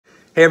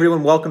Hey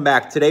everyone, welcome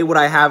back. Today what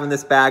I have in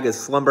this bag is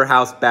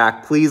Slumberhouse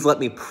Baque. Please let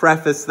me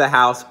preface the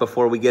house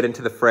before we get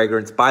into the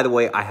fragrance. By the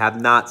way, I have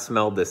not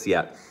smelled this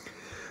yet.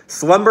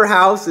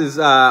 Slumberhouse is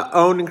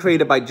owned and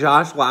created by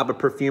Josh Lab, a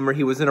perfumer.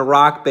 He was in a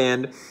rock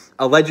band.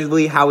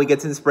 Allegedly, how he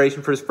gets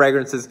inspiration for his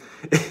fragrances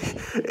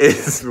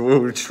is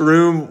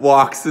Shroom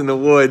walks in the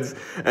woods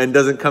and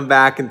doesn't come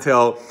back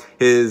until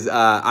his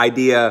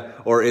idea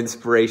or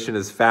inspiration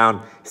is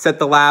found. Set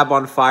the lab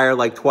on fire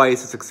like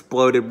twice. It's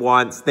exploded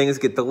once. Things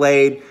get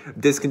delayed,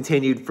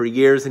 discontinued for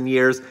years and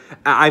years.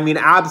 I mean,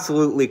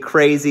 absolutely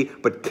crazy,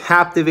 but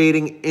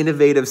captivating,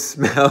 innovative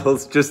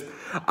smells. Just,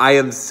 I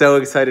am so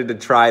excited to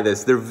try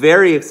this. They're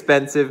very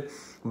expensive,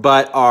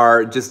 but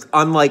are just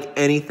unlike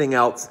anything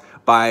else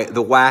by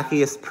the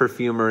wackiest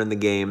perfumer in the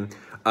game,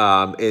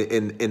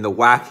 in the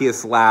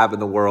wackiest lab in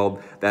the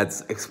world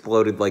that's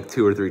exploded like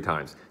 2 or 3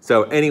 times.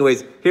 So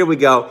anyways, here we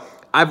go.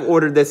 I've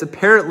ordered this.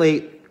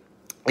 Apparently,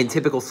 in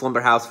typical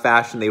Slumberhouse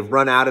fashion, they've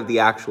run out of the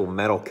actual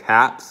metal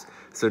caps.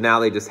 So now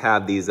they just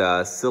have these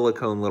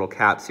silicone little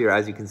caps here.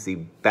 As you can see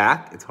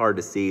back, it's hard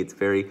to see. It's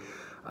very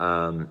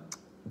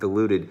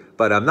diluted,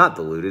 but I'm not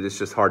diluted. It's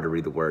just hard to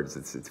read the words.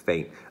 It's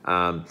faint.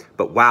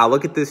 But wow,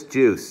 look at this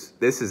juice.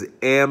 This is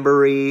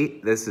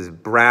ambery. This is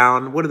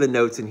brown. What are the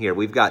notes in here?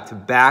 We've got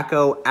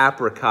tobacco,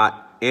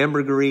 apricot,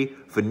 ambergris,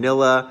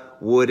 vanilla,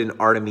 wood, and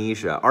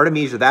artemisia.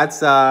 Artemisia, that's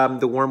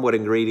the wormwood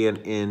ingredient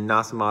in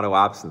Nasamato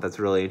absinthe. That's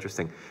really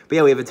interesting. But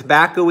yeah, we have a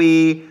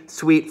tobacco-y,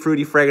 sweet,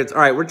 fruity fragrance. All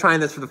right, we're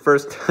trying this for the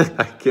first time.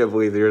 I can't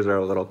believe here's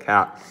our little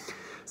cap.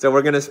 So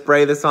we're going to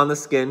spray this on the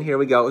skin. Here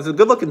we go. It's a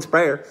good-looking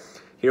sprayer.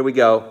 Here we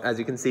go. As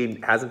you can see,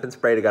 it hasn't been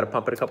sprayed. I got to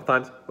pump it a couple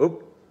times.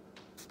 Oop.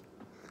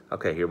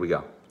 Okay, here we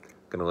go.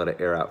 Gonna let it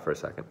air out for a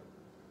second.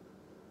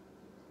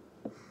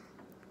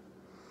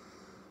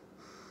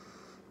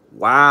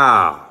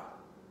 Wow.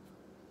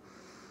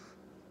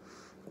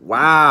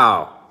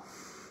 Wow.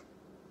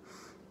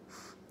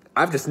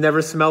 I've just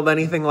never smelled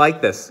anything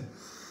like this.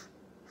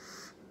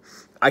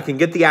 I can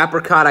get the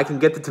apricot. I can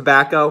get the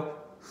tobacco.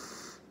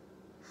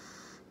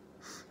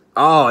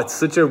 Oh, it's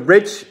such a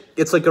rich...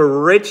 It's like a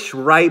rich,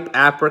 ripe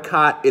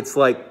apricot. It's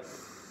like,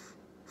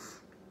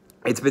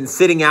 it's been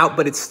sitting out,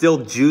 but it's still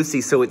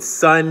juicy. So it's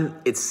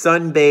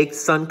sun-baked,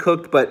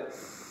 sun-cooked, but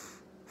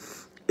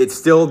it's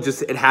still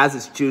just, it has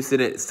its juice in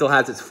it. It still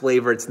has its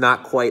flavor. It's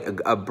not quite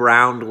a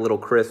browned little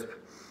crisp.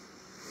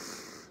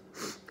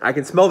 I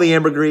can smell the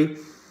ambergris.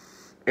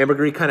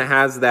 Ambergris kind of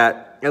has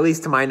that, at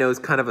least to my nose,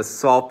 kind of a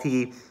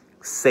salty,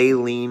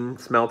 saline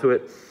smell to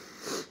it.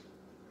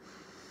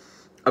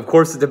 Of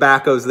course, the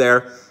tobacco's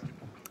there.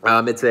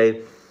 It's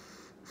a,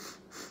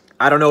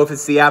 I don't know if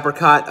it's the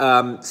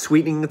apricot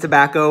sweetening the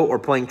tobacco or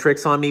playing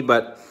tricks on me,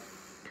 but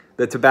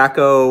the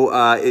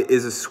tobacco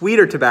is a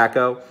sweeter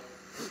tobacco.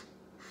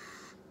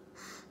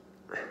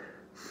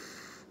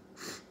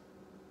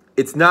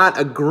 It's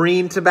not a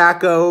green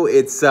tobacco.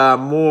 It's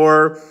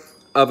more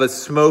of a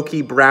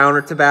smoky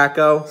browner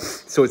tobacco.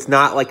 So it's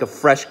not like a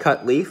fresh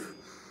cut leaf.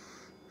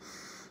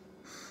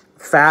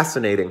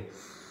 Fascinating.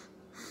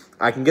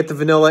 I can get the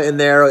vanilla in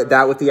there,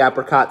 that with the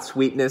apricot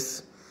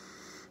sweetness.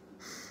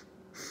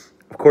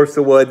 Of course,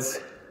 the woods.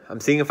 I'm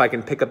seeing if I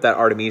can pick up that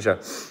artemisia.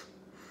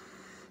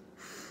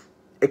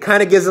 It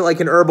kind of gives it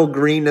like an herbal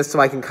greenness, so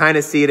I can kind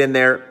of see it in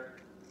there.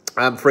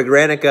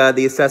 Fragrantica,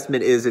 the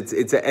assessment is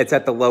it's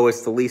at the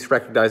lowest, the least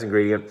recognized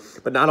ingredient.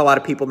 But not a lot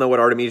of people know what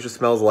artemisia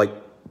smells like.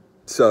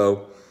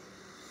 So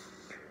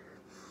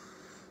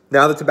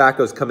now the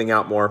tobacco's coming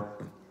out more.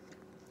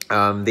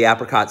 The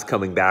apricot's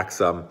coming back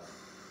some.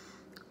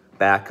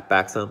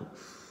 Back some.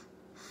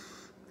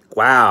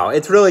 Wow,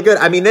 it's really good.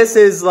 I mean, this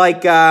is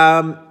like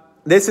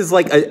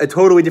a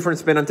totally different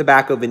spin on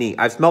Tobacco Vanille.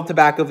 I've smelled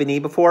Tobacco Vanille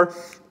before.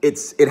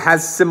 It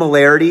has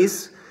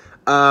similarities,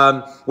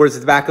 whereas the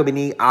Tobacco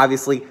Vanille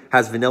obviously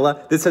has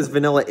vanilla. This has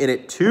vanilla in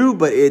it too,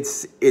 but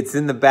it's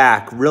in the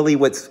back. Really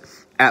what's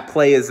at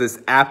play is this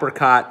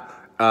apricot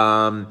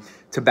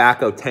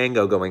tobacco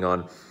tango going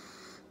on.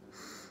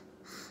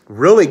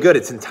 Really good.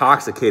 It's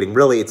intoxicating,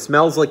 really. It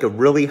smells like a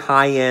really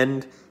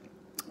high-end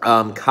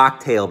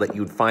cocktail that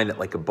you would find at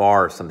like a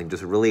bar or something,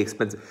 just really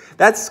expensive.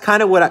 That's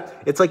kind of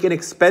what it's like, an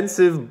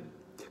expensive,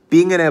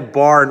 being in a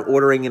bar and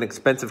ordering an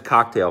expensive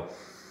cocktail,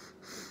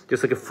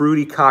 just like a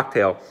fruity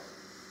cocktail.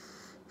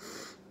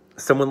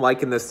 Someone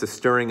likened this to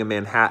stirring a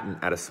Manhattan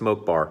at a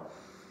smoke bar,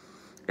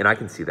 and I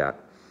can see that.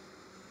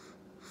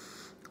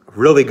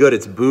 Really good.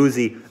 It's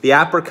boozy. The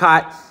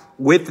apricot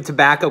with the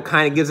tobacco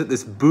kind of gives it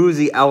this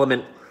boozy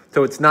element,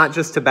 so it's not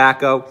just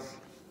tobacco.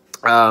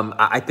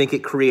 I think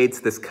it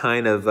creates this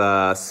kind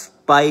of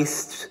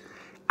spiced,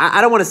 I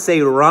don't want to say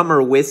rum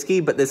or whiskey,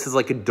 but this is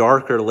like a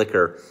darker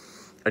liquor,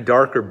 a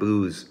darker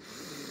booze.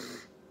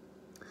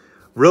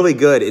 Really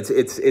good.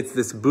 It's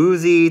this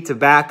boozy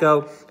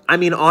tobacco. I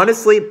mean,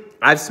 honestly,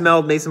 I've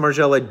smelled Maison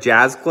Margiela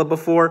Jazz Club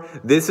before.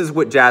 This is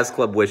what Jazz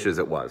Club wishes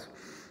it was.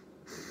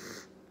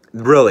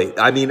 Really.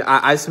 I mean,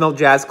 I smelled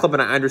Jazz Club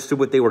and I understood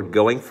what they were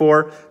going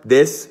for.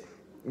 This,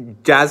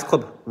 Jazz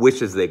Club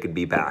wishes they could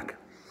be back.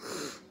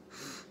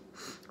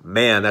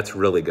 Man, that's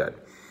really good.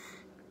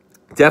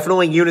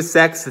 Definitely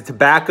unisex. The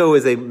tobacco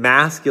is a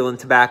masculine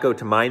tobacco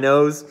to my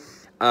nose.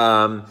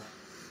 I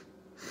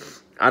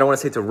don't want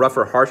to say it's a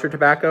rougher, harsher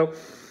tobacco,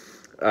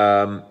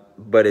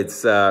 but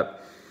it's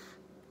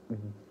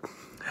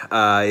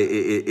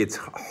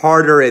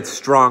harder, it's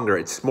stronger,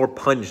 it's more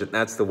pungent.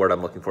 That's the word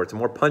I'm looking for. It's a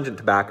more pungent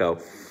tobacco,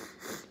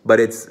 but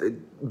it's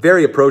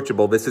very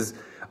approachable. This is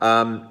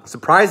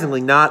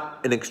surprisingly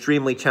not an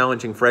extremely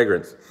challenging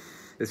fragrance.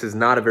 This is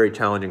not a very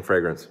challenging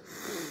fragrance.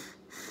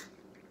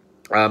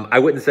 I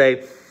wouldn't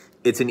say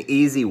it's an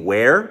easy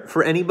wear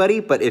for anybody,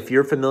 but if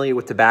you're familiar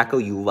with tobacco,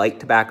 you like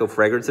tobacco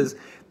fragrances,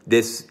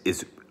 this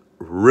is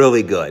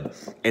really good.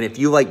 And if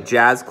you like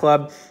Jazz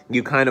Club,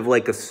 you kind of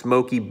like a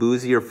smoky,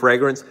 boozier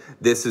fragrance,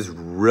 this is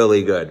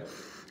really good.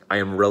 I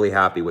am really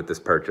happy with this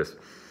purchase.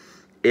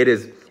 It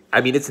is,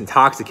 I mean, it's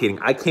intoxicating.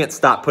 I can't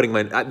stop putting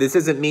my, this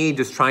isn't me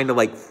just trying to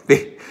like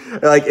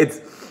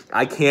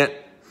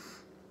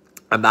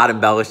I'm not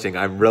embellishing.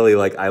 I'm really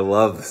like, I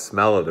love the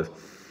smell of this.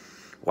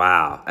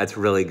 Wow, that's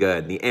really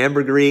good. The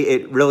ambergris,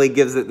 it really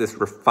gives it this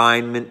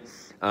refinement.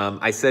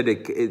 I said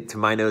it, to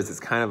my nose,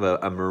 it's kind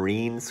of a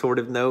marine sort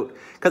of note.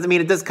 Because, I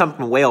mean, it does come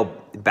from whale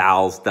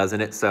bowels,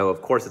 doesn't it? So,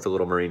 of course, it's a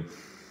little marine.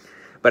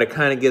 But it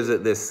kind of gives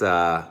it this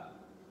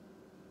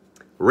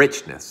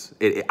richness.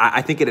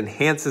 I think it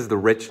enhances the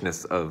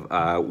richness of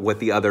what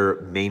the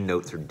other main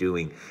notes are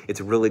doing. It's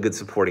a really good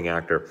supporting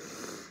actor.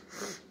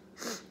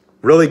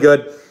 Really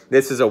good.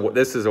 This is a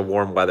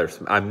warm weather.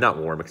 I'm not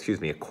warm,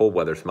 excuse me, a cold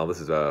weather smell. This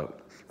is a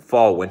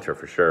fall, winter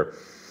for sure.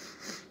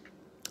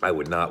 I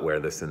would not wear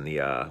this in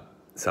the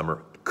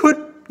summer.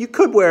 You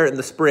could wear it in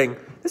the spring.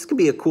 This could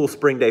be a cool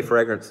spring day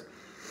fragrance.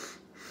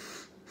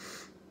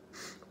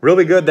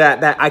 Really good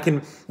that I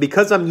can,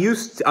 because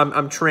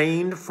I'm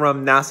trained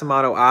from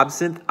Nasamato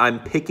Absinthe, I'm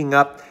picking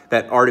up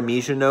that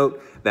Artemisia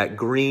note, that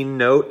green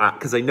note,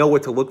 because I know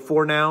what to look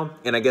for now.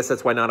 And I guess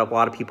that's why not a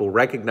lot of people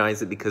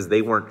recognize it, because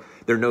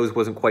their nose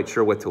wasn't quite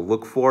sure what to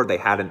look for. They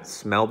hadn't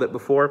smelled it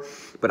before.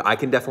 But I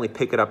can definitely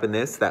pick it up in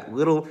this, that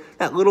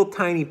little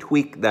tiny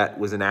tweak that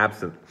was in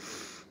Absinthe.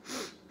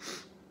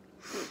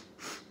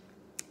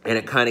 And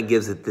it kind of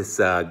gives it this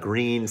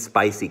green,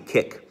 spicy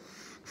kick.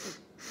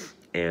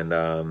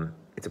 And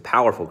it's a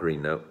powerful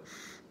green note.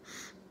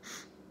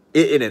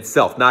 In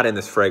itself, not in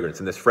this fragrance.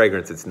 In this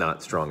fragrance, it's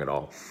not strong at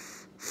all.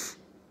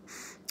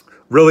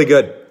 Really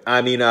good.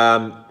 I mean,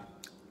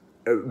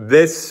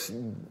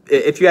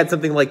 if you had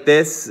something like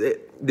this,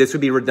 this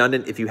would be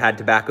redundant if you had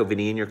Tobacco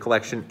Vanille in your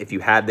collection. If you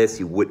had this,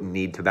 you wouldn't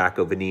need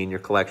Tobacco Vanille in your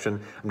collection.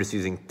 I'm just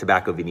using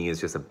Tobacco Vanille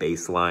as just a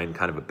baseline,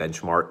 kind of a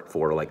benchmark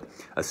for like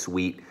a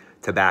sweet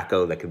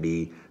tobacco that could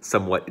be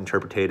somewhat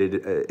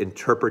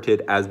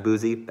interpreted as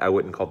boozy. I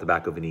wouldn't call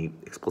Tobacco Vanille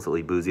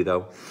explicitly boozy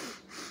though.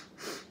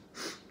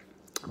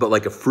 But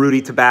like a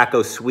fruity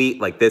tobacco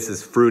sweet, like this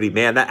is fruity.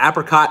 Man, that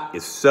apricot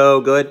is so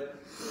good.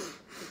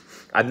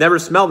 I've never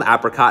smelled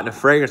apricot in a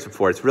fragrance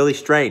before. It's really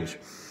strange.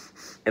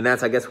 And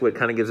that's, I guess, what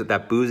kind of gives it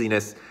that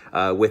booziness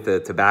with the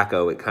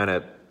tobacco. It kind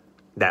of,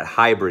 that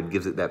hybrid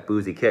gives it that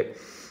boozy kick.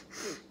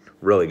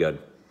 Really good.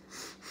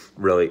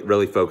 Really,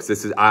 really, folks.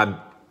 This is,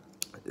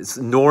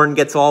 Norn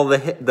gets all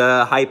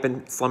the hype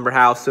in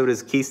Slumberhouse. So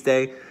does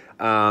Kiste.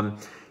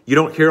 You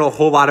don't hear a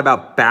whole lot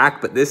about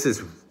Baque, but this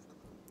is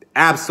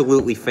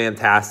absolutely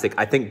fantastic.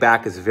 I think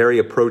Baque is very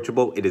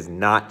approachable. It is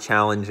not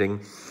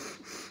challenging.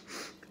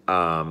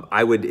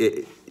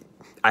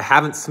 I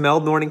haven't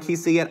smelled Norn and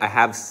Kiste yet. I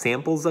have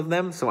samples of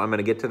them, so I'm going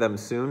to get to them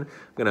soon. I'm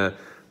going to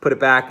put it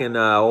back in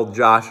old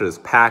Josh's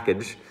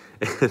package,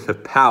 in the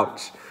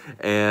pouch,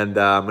 and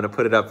I'm going to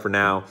put it up for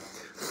now.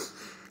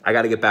 I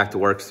got to get back to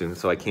work soon,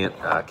 so I can't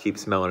keep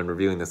smelling and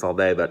reviewing this all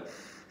day, but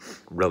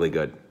really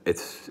good.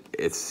 It's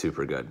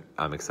super good.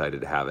 I'm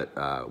excited to have it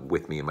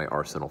with me in my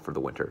arsenal for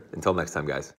the winter. Until next time, guys.